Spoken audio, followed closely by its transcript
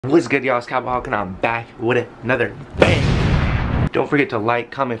What's good, y'all? It's Capaholic and I'm back with another bang. Don't forget to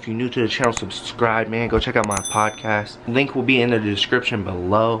like, comment if you're new to the channel, subscribe, man. Go check out my podcast. Link will be in the description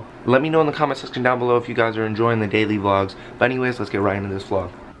below. Let me know in the comment section down below if you guys are enjoying the daily vlogs. But anyways, let's get right into this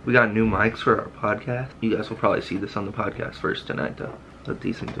vlog. We got new mics for our podcast. You guys will probably see this on the podcast first tonight though. But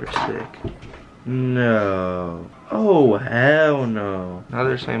these things are sick. No. Oh, hell no. Now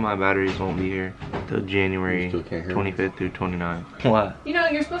they're saying my batteries won't be here till January 25th through 29th. What? You know,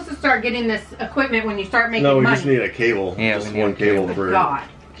 you're supposed to start getting this equipment when you start making money. money. No, we just need a cable. Yeah, just one cable for God.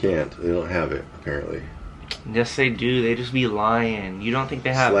 Can't. They don't have it, apparently. Yes, they do. They just be lying. You don't think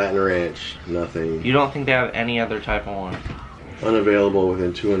they have... Slat and Ranch, nothing. You don't think they have any other type of one? Unavailable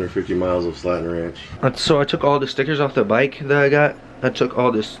within 250 miles of Slat and Ranch. So I took all the stickers off the bike that I got. I took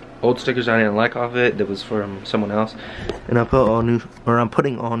all this old stickers I didn't like off it that was from someone else, and I put all new, or I'm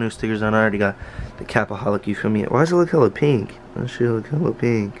putting all new stickers on. I already got the Capaholic, you feel me? Why does it look hella pink? That shit look hella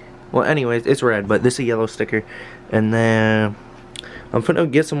pink. Well, anyways, it's red, but this is a yellow sticker. And then I'm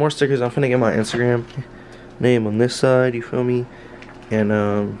finna get some more stickers. I'm finna get my Instagram name on this side, you feel me? And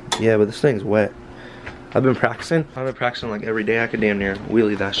yeah, but this thing's wet. I've been practicing like every day. I could damn near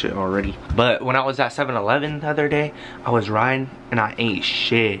wheelie that shit already. But when I was at 7-Eleven the other day, I was riding and I ate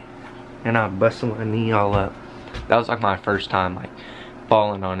shit. And I busted my knee all up. That was like my first time like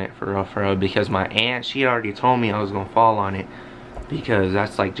falling on it for real, because my aunt, she already told me I was gonna fall on it, because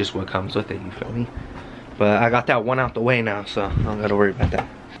that's like just what comes with it, you feel me? But I got that one out the way now, so I don't gotta worry about that.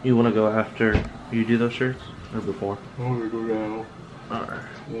 You wanna go after you do those shirts or before? I wanna go down. Alright.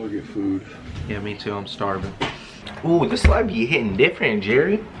 I wanna get food. Yeah, me too, I'm starving. Ooh, this slide be hitting different,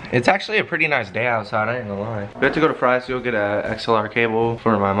 Jerry. It's actually a pretty nice day outside, I ain't gonna lie. We have to go to Fry's to go get a XLR cable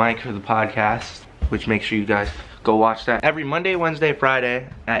for my mic for the podcast, which make sure you guys go watch that every Monday, Wednesday, Friday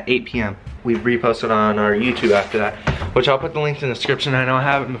at 8 p.m. We reposted on our YouTube after that, which I'll put the link in the description. I know I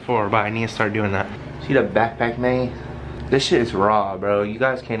haven't before, but I need to start doing that. See the backpack, man? This shit is raw, bro. You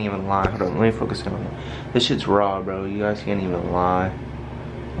guys can't even lie. Hold on, let me focus on it. This shit's raw, bro. You guys can't even lie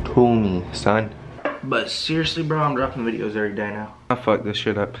to me, son. But seriously, bro, I'm dropping videos every day now. I fucked this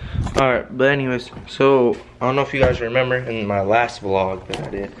shit up. Alright, but anyways, so I don't know if you guys remember in my last vlog that I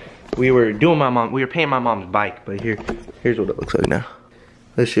did, we were paying my mom's bike, but here's what it looks like now.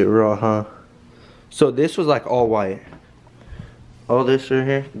 This shit raw, huh? So this was like all white. All this right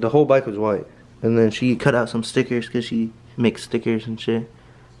here, the whole bike was white. And then she cut out some stickers because she makes stickers and shit.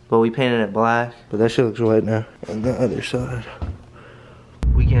 But we painted it black. But that shit looks white now. On the other side.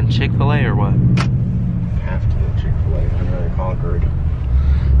 We getting Chick-fil-A or what? Have to get Chick-fil-A. I'm really Concord.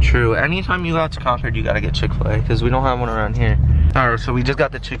 True. Anytime you go out to Concord, you gotta get Chick-fil-A because we don't have one around here. Alright, so we just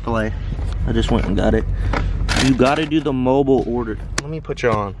got the Chick-fil-A. I just went and got it. You gotta do the mobile order. Let me put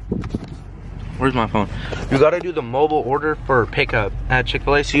you on. Where's my phone? You gotta do the mobile order for pickup at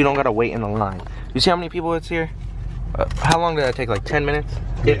Chick-fil-A so you don't gotta wait in the line. You see how many people it's here? How long did that take? Like 10 minutes?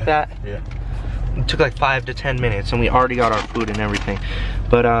 If that? Yeah. It took like 5 to 10 minutes and we already got our food and everything.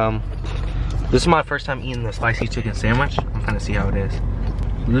 But this is my first time eating the spicy chicken sandwich. I'm trying to see how it is.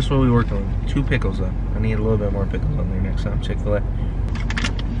 So this is what we worked on. 2 pickles though. I need a little bit more pickles on there next time, Chick-fil-A.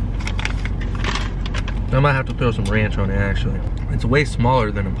 I might have to throw some ranch on it actually. It's way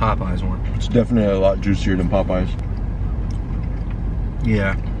smaller than a Popeyes one. It's definitely a lot juicier than Popeyes.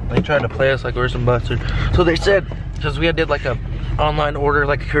 Yeah. They tried to play us like we're some busted. So they said, because we did like a online order,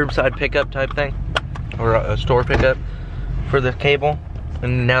 like a curbside pickup type thing, or a store pickup for the cable,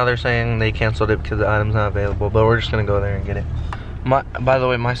 and now they're saying they canceled it because the item's not available, but we're just gonna go there and get it. By the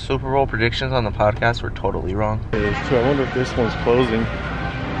way, my Super Bowl predictions on the podcast were totally wrong. So I wonder if this one's closing.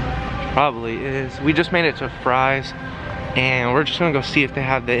 Probably is. We just made it to Fry's, and we're just gonna go see if they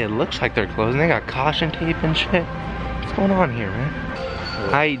have it looks like they're closing. They got caution tape and shit. What's going on here, man?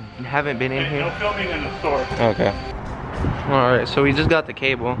 I haven't been in here. No filming in the store. Okay. Alright, so we just got the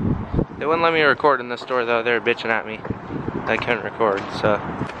cable. They wouldn't let me record in the store though. They were bitching at me. I couldn't record, so.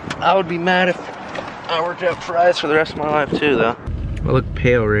 I would be mad if I worked at Fry's for the rest of my life too though. I look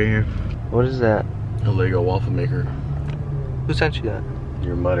pale right here. What is that? A Lego waffle maker. Who sent you that?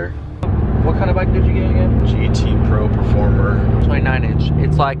 Your mutter. What kind of bike did you get again? GT Pro Performer. 29-inch.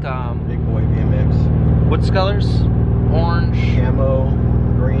 It's like, Big boy BMX. what's colors? Orange. Camo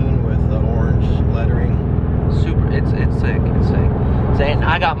green with the orange lettering. Super, it's sick, it's sick. So, and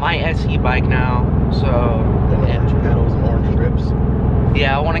I got my SE bike now, so. And orange pedals and orange strips.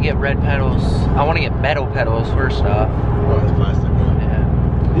 Yeah, I want to get red pedals. I want to get metal pedals first off. Oh, it's plastic, huh?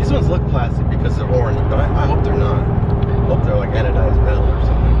 Yeah. These ones look plastic because they're orange, but I hope they're not. I hope they're like anodized metal or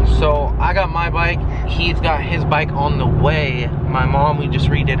something. So I got my bike, Heath got his bike on the way. My mom, we just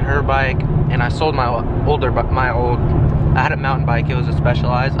redid her bike, and I sold my old I had a mountain bike, it was a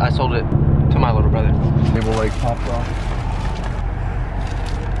Specialized. I sold it to my little brother. Table like popped off.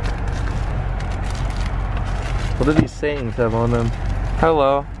 What do these sayings have on them?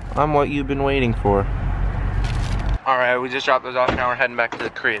 Hello, I'm what you've been waiting for. All right, we just dropped those off. Now we're heading back to the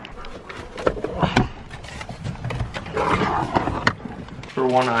crib. For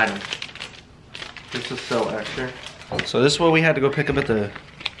one item. This is so extra. So this is what we had to go pick up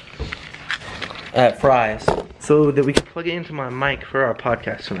at Fry's, so that we could plug it into my mic for our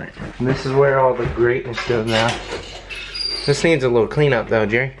podcast tonight. And this is where all the greatness goes now. This needs a little cleanup though,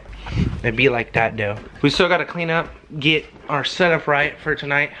 Jerry. It'd be like that though. We still gotta clean up, get our setup right for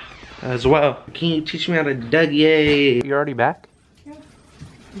tonight as well. Can you teach me how to Dougie? You're already back? Yeah.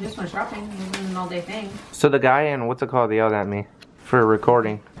 Just went shopping. It was an all day thing. So the guy in, what's it called, yelled at me for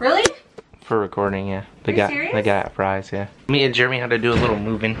recording. Really? For recording, yeah. The guy at Fry's, yeah. Me and Jeremy had to do a little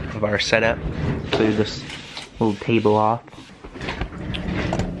moving of our setup. Clear this little table off.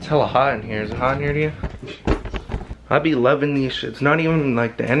 It's hella hot in here. Is it hot in here to you? I'd be loving these shits. Not even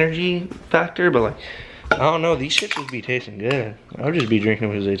like the energy factor, but like, I don't know, these shits just be tasting good. I'll just be drinking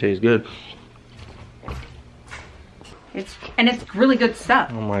because they taste good. It's really good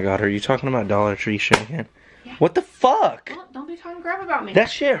stuff. Oh my god, are you talking about Dollar Tree shit again? Yeah. What the fuck? Well, don't be talking crap about me. That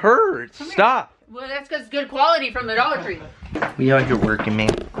shit hurts. Stop. Well, that's because it's good quality from the Dollar Tree. We out here working,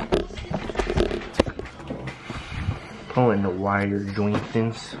 man. Pulling the wire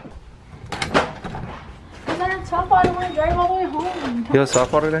jointings. Softball, I don't want to drive all the way home. You have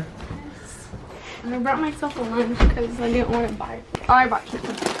softball today? Yes. And I brought myself a lunch because I didn't want to buy it. Oh, I bought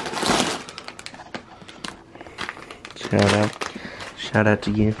chicken. Shout out. Shout out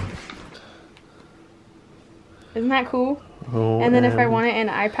to you. Isn't that cool? Oh, and then if I want it in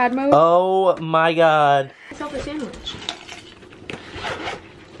iPad mode. Oh my god. I myself a sandwich.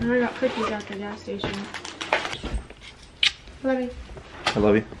 And I got cookies at the gas station. Love you. I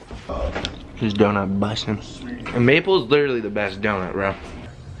love you. This donut busting. And Maple's literally the best donut, bro.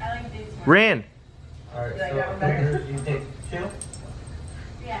 I like these. Ran. Alright, so you take two?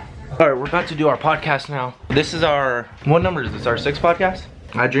 Yeah. Alright, we're about to do our podcast now. This is our, what number is this? Our 6th podcast?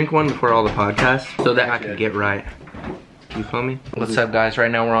 I drink one before all the podcasts so that I can get right. You feel me? What's up, guys?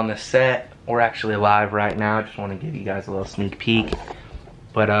 Right now we're on the set. We're actually live right now. I just want to give you guys a little sneak peek.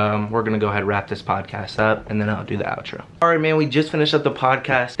 But we're gonna go ahead and wrap this podcast up and then I'll do the outro. Alright, man, we just finished up the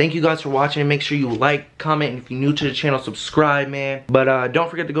podcast. Thank you guys for watching. Make sure you like, comment, and if you're new to the channel, subscribe, man. But don't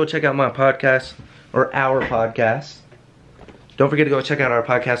forget to go check out my podcast, or our podcast. Don't forget to go check out our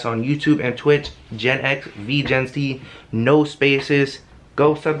podcast on YouTube and Twitch. Gen X, V Gen C, no spaces.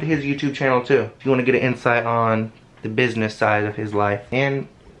 Go sub to his YouTube channel too if you want to get an insight on the business side of his life. And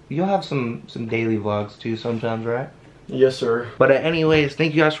you'll have some daily vlogs too sometimes, right? Yes, sir. But anyways,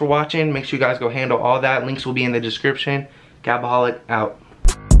 thank you guys for watching. Make sure you guys go handle all that. Links will be in the description. Capaholic out.